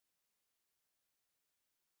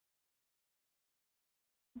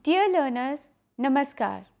Dear learners,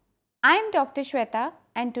 Namaskar. I am Dr. Shweta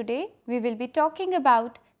and today we will be talking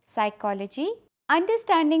about Psychology,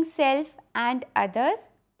 Understanding Self and Others,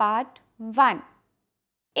 Part 1.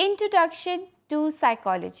 Introduction to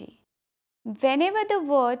Psychology. Whenever the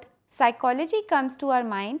word psychology comes to our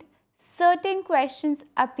mind, certain questions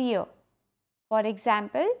appear. For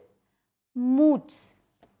example, moods.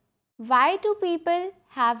 Why do people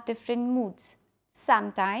have different moods?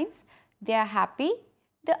 Sometimes they are happy,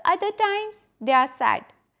 the other times they are sad.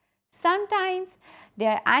 Sometimes they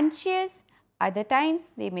are anxious, other times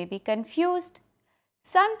they may be confused.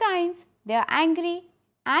 Sometimes they are angry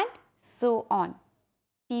and so on.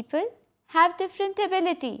 People have different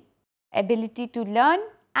ability to learn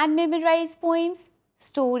and memorize poems,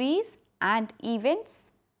 stories and events.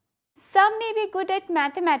 Some may be good at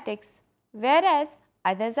mathematics, whereas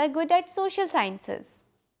others are good at social sciences.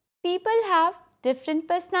 People have different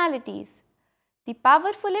personalities. The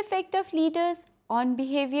powerful effect of leaders on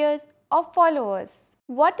behaviors of followers.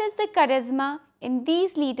 What is the charisma in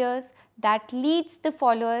these leaders that leads the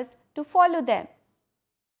followers to follow them?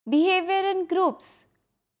 Behavior in groups,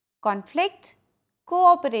 conflict,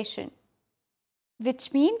 cooperation.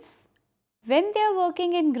 Which means when they are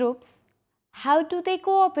working in groups, how do they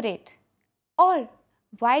cooperate? Or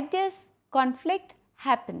why does conflict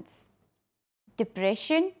happens?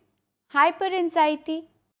 Depression, hyperanxiety.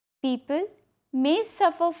 People may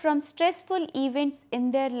suffer from stressful events in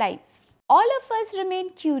their lives. All of us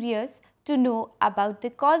remain curious to know about the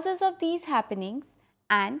causes of these happenings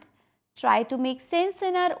and try to make sense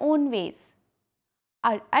in our own ways.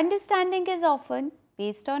 Our understanding is often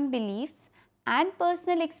based on beliefs and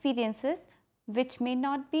personal experiences which may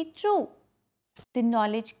not be true. The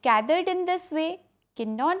knowledge gathered in this way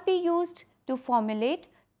cannot be used to formulate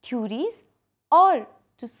theories or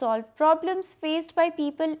to solve problems faced by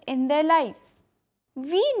people in their lives.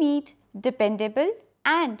 We need dependable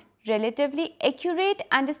and relatively accurate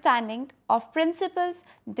understanding of principles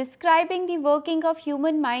describing the working of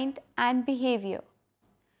human mind and behavior.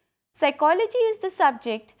 Psychology is the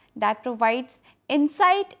subject that provides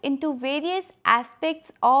insight into various aspects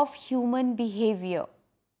of human behavior.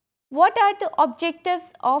 What are the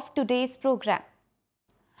objectives of today's program?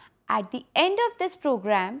 At the end of this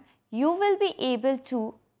program, you will be able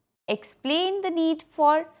to explain the need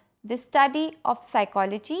for the study of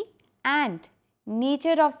psychology and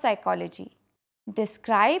nature of psychology.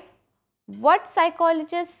 Describe what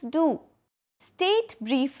psychologists do. State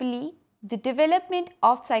briefly the development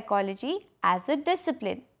of psychology as a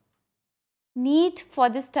discipline. Need for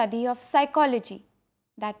the study of psychology.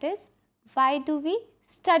 That is, why do we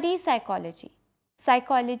study psychology?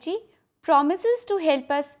 Psychology promises to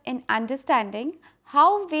help us in understanding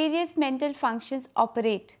how various mental functions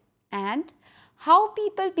operate and how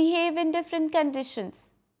people behave in different conditions.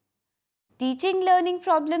 Teaching learning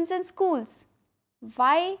problems in schools.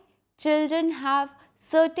 Why children have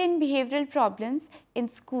certain behavioral problems in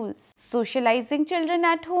schools. Socializing children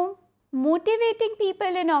at home. Motivating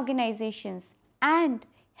people in organizations and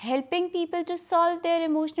helping people to solve their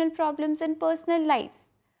emotional problems in personal lives.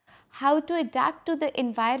 How to adapt to the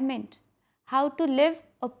environment. How to live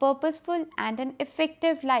a purposeful and an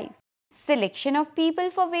effective life. Selection of people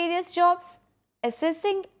for various jobs.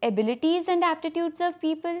 Assessing abilities and aptitudes of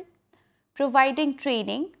people. Providing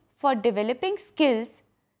training for developing skills.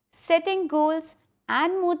 Setting goals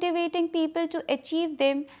and motivating people to achieve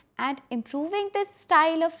them and improving the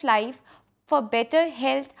style of life for better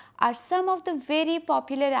health are some of the very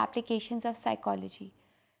popular applications of psychology,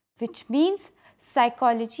 which means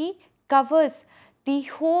psychology covers the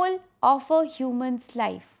whole of a human's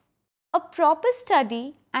life. A proper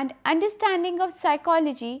study and understanding of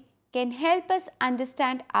psychology can help us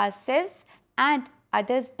understand ourselves and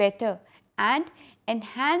others better and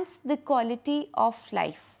enhance the quality of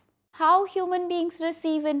life. How human beings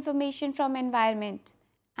receive information from environment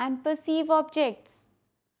and perceive objects.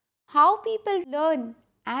 How people learn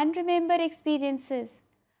and remember experiences.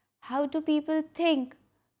 How do people think,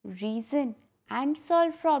 reason and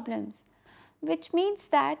solve problems. Which means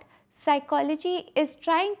that psychology is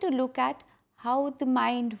trying to look at how the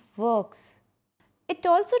mind works. It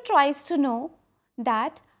also tries to know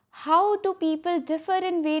that how do people differ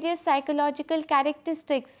in various psychological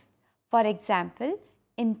characteristics. For example,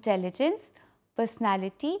 intelligence,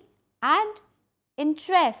 personality and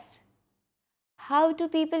interest. How do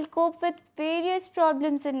people cope with various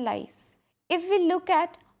problems in life? If we look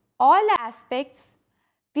at all aspects,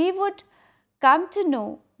 we would come to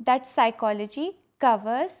know that psychology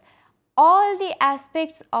covers all the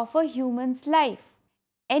aspects of a human's life.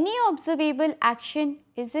 Any observable action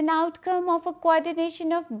is an outcome of a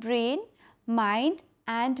coordination of brain, mind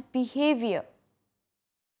and behavior.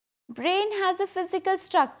 Brain has a physical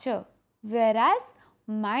structure, whereas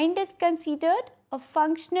mind is considered a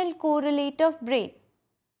functional correlate of brain.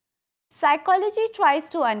 Psychology tries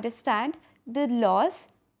to understand the laws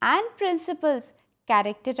and principles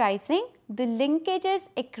characterizing the linkages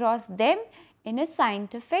across them in a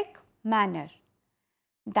scientific manner.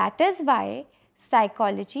 That is why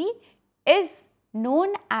psychology is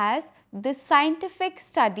known as the scientific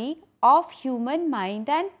study of human mind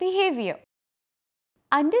and behavior.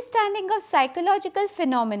 Understanding of psychological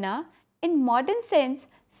phenomena in modern sense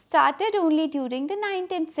started only during the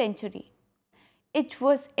 19th century. It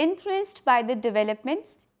was influenced by the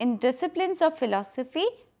developments in disciplines of philosophy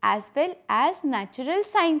as well as natural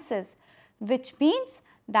sciences, which means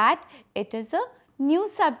that it is a new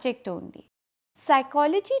subject only.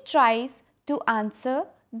 Psychology tries to answer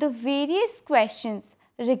the various questions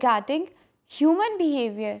regarding human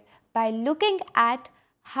behavior by looking at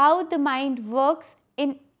how the mind works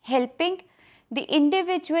in helping the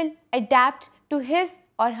individual adapt to his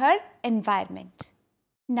or her environment.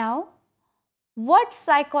 Now, what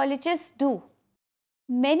psychologists do?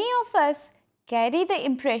 Many of us carry the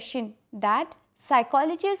impression that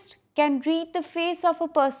psychologists can read the face of a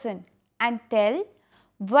person and tell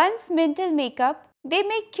one's mental makeup. They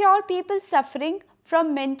may cure people suffering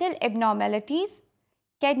from mental abnormalities,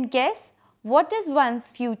 can guess what is one's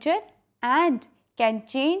future, and can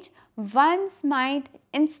change one's mind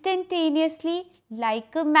instantaneously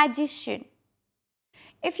like a magician.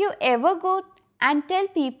 If you ever go and tell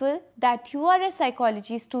people that you are a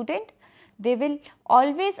psychology student, they will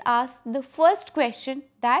always ask the first question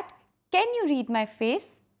that, can you read my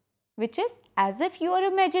face? Which is as if you are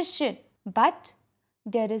a magician. But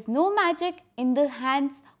there is no magic in the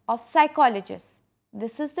hands of psychologists.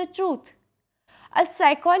 This is the truth. A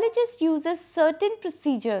psychologist uses certain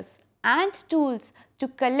procedures and tools to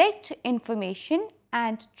collect information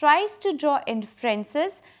and tries to draw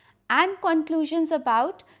inferences and conclusions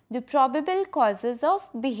about the probable causes of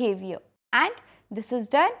behavior, and this is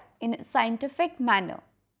done in a scientific manner.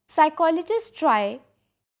 Psychologists try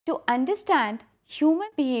to understand human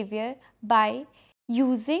behavior by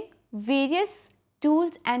using various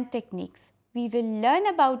tools and techniques. We will learn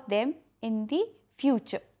about them in the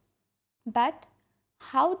future. But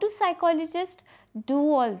how do psychologists do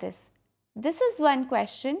all this? This is one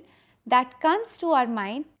question that comes to our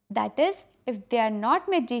mind, that is, if they are not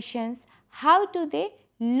magicians, how do they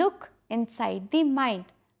look inside the mind?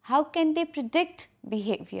 How can they predict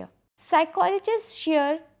behavior? Psychologists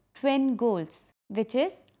share twin goals, which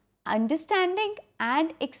is understanding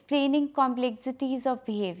and explaining complexities of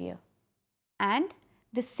behavior, and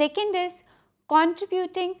the second is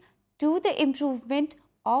contributing to the improvement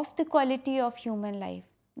of the quality of human life.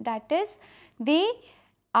 That is, they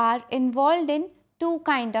are involved in two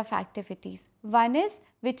kinds of activities. One is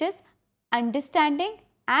which is understanding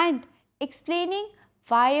and explaining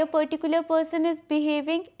why a particular person is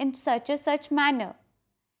behaving in such a such manner,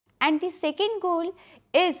 and the second goal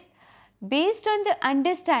is based on the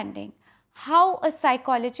understanding how a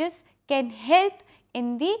psychologist can help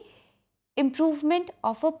in the improvement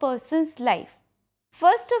of a person's life.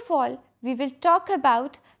 First of all, we will talk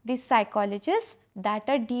about the psychologists that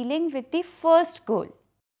are dealing with the first goal.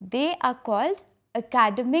 They are called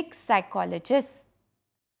academic psychologists.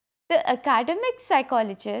 The academic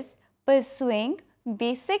psychologists pursuing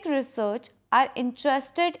basic research are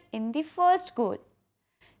interested in the first goal.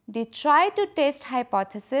 They try to test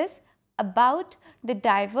hypotheses about the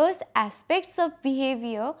diverse aspects of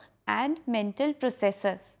behavior and mental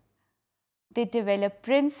processes. They develop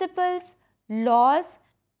principles, laws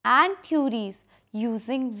and theories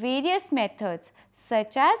using various methods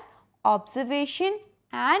such as observation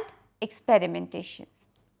and experimentations.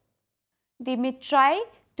 They may try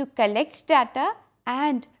to collect data,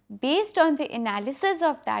 and based on the analysis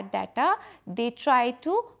of that data, they try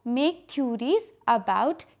to make theories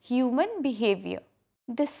about human behavior.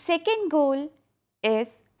 The second goal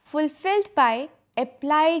is fulfilled by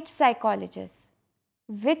applied psychologists,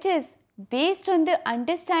 which is based on the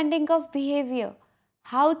understanding of behavior,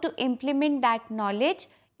 how to implement that knowledge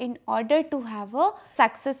in order to have a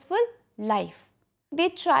successful life. They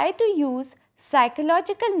try to use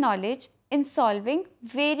psychological knowledge in solving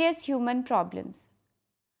various human problems.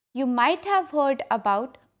 You might have heard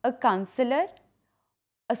about a counselor,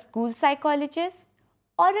 a school psychologist,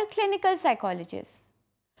 or a clinical psychologist.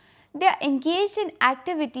 They are engaged in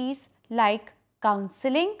activities like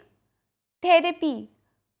counseling, therapy,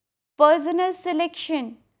 personal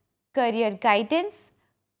selection, career guidance,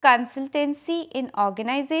 consultancy in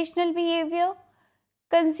organizational behavior,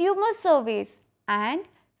 consumer surveys, and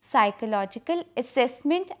psychological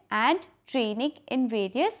assessment and training in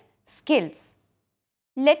various skills.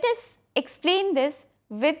 Let us explain this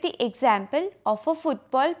with the example of a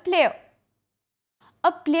football player.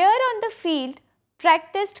 A player on the field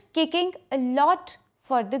practiced kicking a lot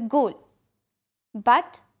for the goal.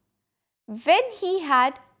 But when he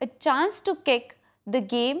had a chance to kick the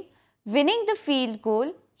game, winning the field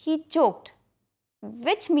goal, he choked,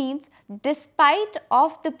 which means despite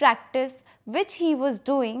of the practice which he was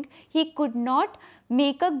doing, he could not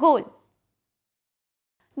make a goal.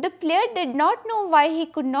 The player did not know why he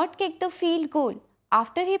could not kick the field goal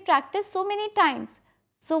after he practiced so many times.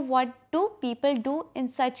 So what do people do in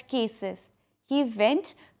such cases? He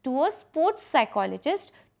went to a sports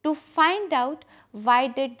psychologist to find out why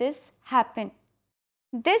did this happen.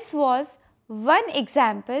 This was one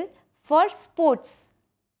example for sports.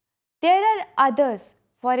 There are others.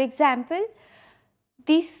 For example,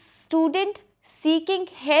 the student seeking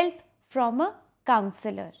help from a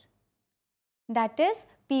counselor. That is,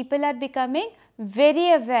 people are becoming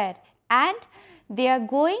very aware and they are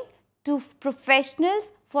going to professionals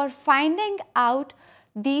for finding out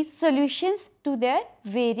the solutions to their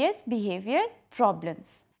various behavior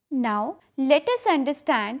problems. Now, let us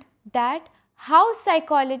understand that how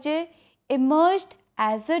psychology emerged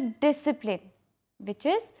as a discipline, which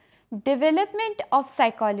is development of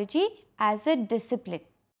psychology as a discipline.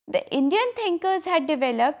 The Indian thinkers had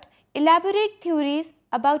developed elaborate theories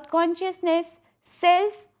about consciousness,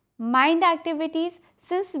 self, mind activities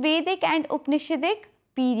since Vedic and Upanishadic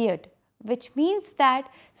period, which means that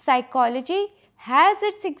psychology has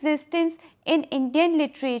its existence in Indian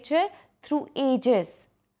literature through ages.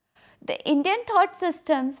 The Indian thought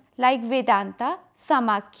systems like Vedanta,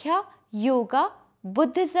 Samakhya, Yoga,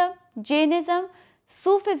 Buddhism, Jainism,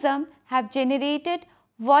 Sufism have generated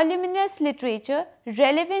voluminous literature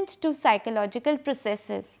relevant to psychological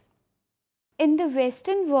processes. In the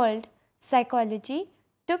Western world, psychology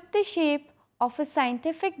took the shape of a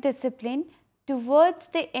scientific discipline towards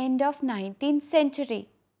the end of 19th century.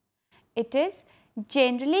 It is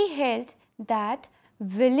generally held that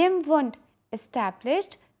William Wundt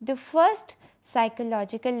established the first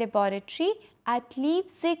psychological laboratory at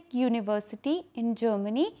Leipzig University in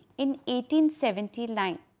Germany in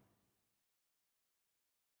 1879.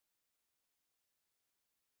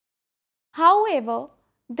 However,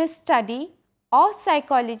 the study of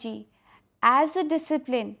psychology as a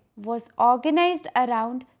discipline was organized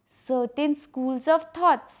around certain schools of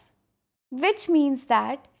thoughts, which means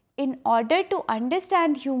that in order to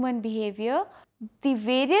understand human behavior, the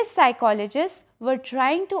various psychologists were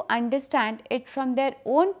trying to understand it from their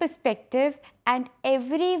own perspective, and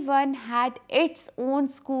everyone had its own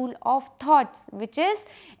school of thoughts, which is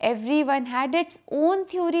everyone had its own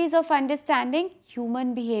theories of understanding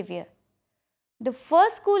human behavior. The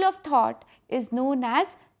first school of thought is known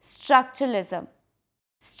as structuralism.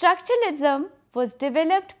 Structuralism was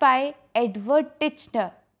developed by Edward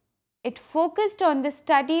Titchener. It focused on the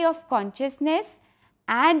study of consciousness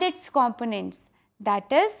and its components,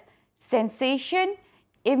 that is, sensation,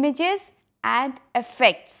 images and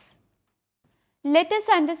effects. Let us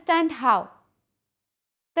understand how.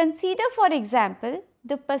 Consider, for example,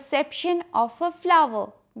 the perception of a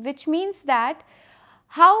flower, which means that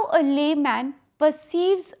how a layman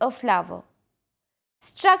perceives a flower.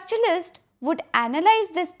 Structuralists would analyze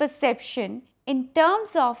this perception in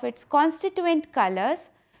terms of its constituent colors,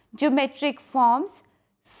 geometric forms,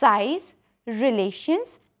 size,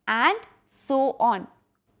 relations and so on.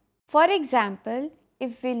 For example,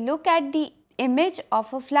 if we look at the image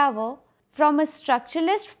of a flower from a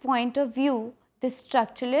structuralist point of view, the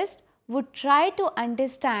structuralist would try to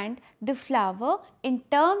understand the flower in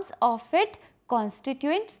terms of its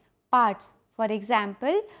constituent parts. For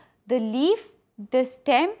example, the leaf, the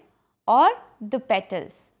stem or the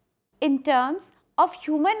petals. In terms of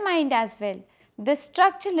human mind as well, the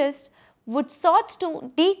structuralist would sought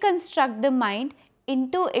to deconstruct the mind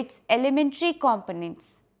into its elementary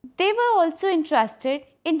components. They were also interested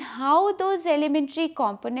in how those elementary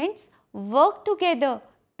components work together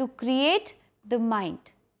to create the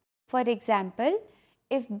mind. For example,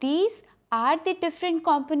 if these are the different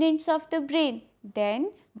components of the brain,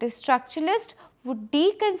 then the structuralist would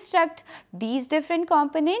deconstruct these different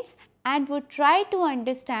components and would try to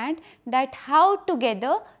understand that how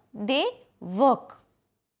together they work.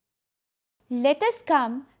 Let us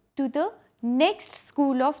come to the next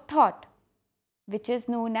school of thought, which is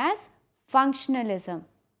known as functionalism.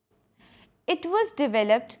 It was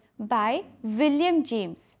developed by William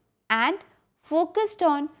James and focused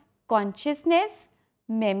on consciousness,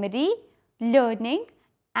 memory, learning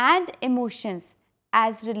and emotions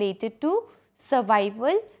as related to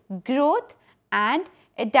survival, growth and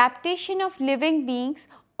adaptation of living beings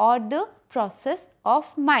or the process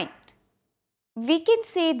of mind. We can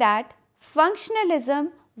say that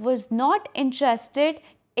functionalism was not interested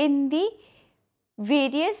in the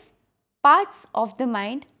various parts of the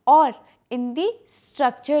mind or in the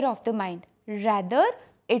structure of the mind. Rather,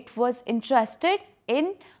 it was interested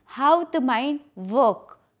in how the mind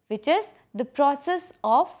works, which is the process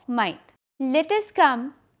of mind. Let us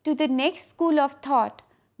come to the next school of thought,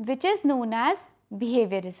 which is known as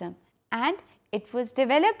behaviorism, and it was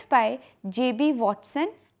developed by J.B. Watson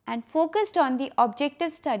and focused on the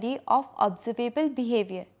objective study of observable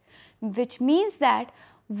behavior, which means that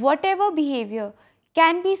whatever behavior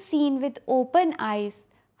can be seen with open eyes,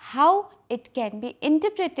 how it can be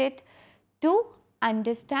interpreted to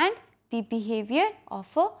understand the behavior of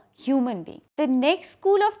a human being. The next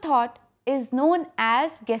school of thought is known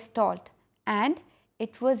as Gestalt, and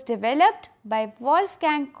it was developed by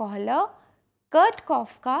Wolfgang Kohler, Kurt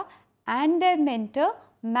Kafka and their mentor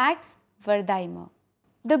Max Wertheimer.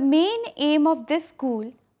 The main aim of this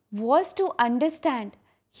school was to understand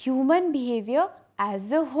human behavior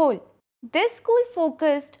as a whole. This school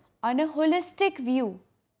focused on a holistic view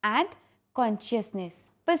and consciousness.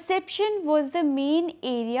 Perception was the main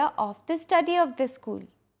area of the study of this school.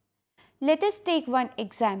 Let us take one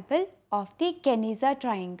example of the Kenneisa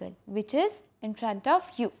triangle, which is in front of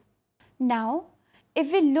you. Now,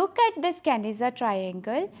 if we look at this Kenneisa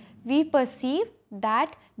triangle, we perceive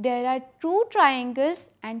that there are 2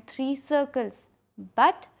 triangles and 3 circles.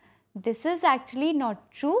 But this is actually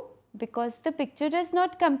not true because the picture is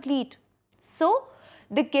not complete. So,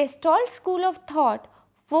 the Gestalt school of thought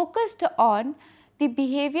focused on the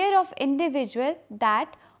behavior of individual,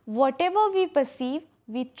 that whatever we perceive,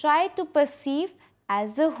 we try to perceive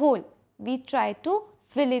as a whole. We try to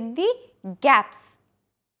fill in the gaps.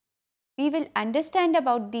 We will understand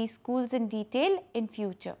about these schools in detail in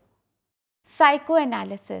future.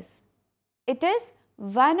 Psychoanalysis. It is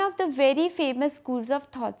one of the very famous schools of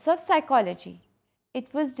thoughts of psychology.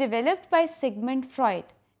 It was developed by Sigmund Freud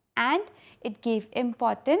and it gave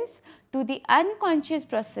importance to the unconscious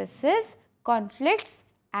processes, conflicts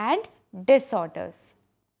and disorders.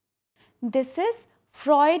 This is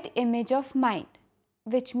Freud image of mind,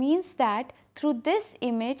 which means that through this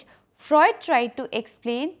image Freud tried to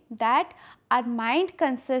explain that our mind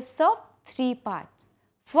consists of 3 parts.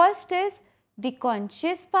 First is the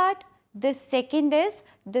conscious part, the second is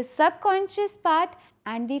the subconscious part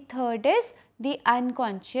and the third is the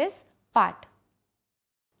unconscious part.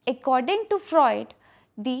 According to Freud,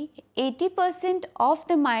 the 80% of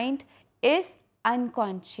the mind is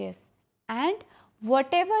unconscious, and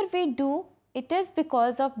whatever we do, it is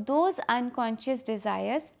because of those unconscious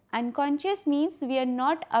desires. Unconscious means we are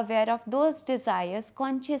not aware of those desires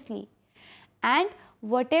consciously, and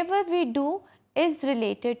whatever we do is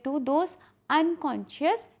related to those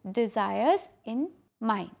unconscious desires in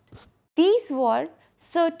mind. These were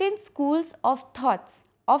certain schools of thoughts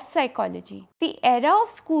of psychology. The era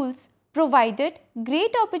of schools provided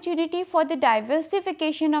great opportunity for the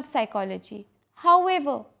diversification of psychology.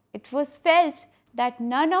 However, it was felt that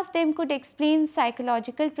none of them could explain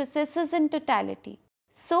psychological processes in totality.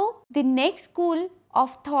 So, the next school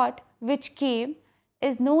of thought which came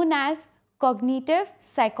is known as cognitive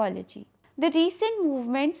psychology. The recent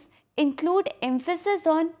movements include emphasis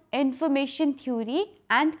on information theory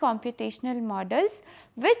and computational models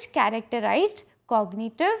which characterized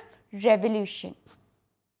cognitive revolution.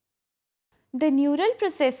 The neural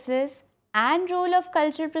processes and role of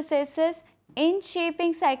cultural processes in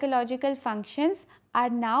shaping psychological functions are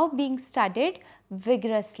now being studied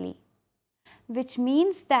vigorously, which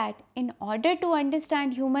means that in order to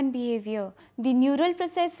understand human behavior, the neural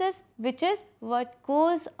processes, which is what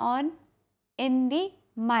goes on in the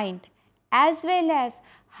mind, as well as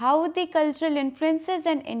how the cultural influences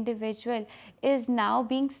an individual is now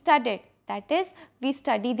being studied. That is, we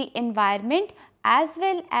study the environment as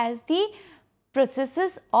well as the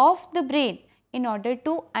processes of the brain in order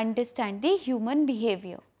to understand the human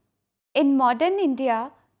behavior. In modern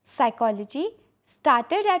India, psychology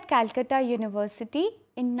started at Calcutta University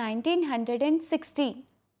in 1916.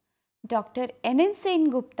 Dr. N. Sen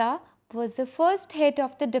Gupta was the first head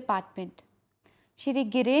of the department. Shri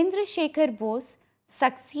Girendra Shekhar Bose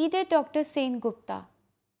succeeded Dr. Sen Gupta.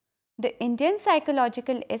 The Indian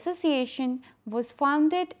Psychological Association was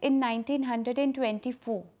founded in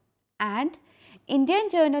 1924 and Indian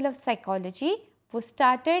Journal of Psychology was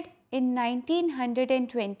started in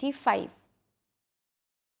 1925.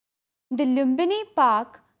 The Lumbini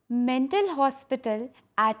Park Mental Hospital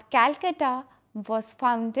at Calcutta was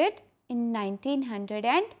founded in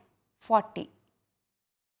 1940. 40.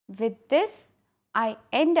 With this, I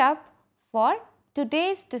end up for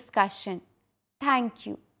today's discussion. Thank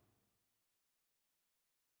you.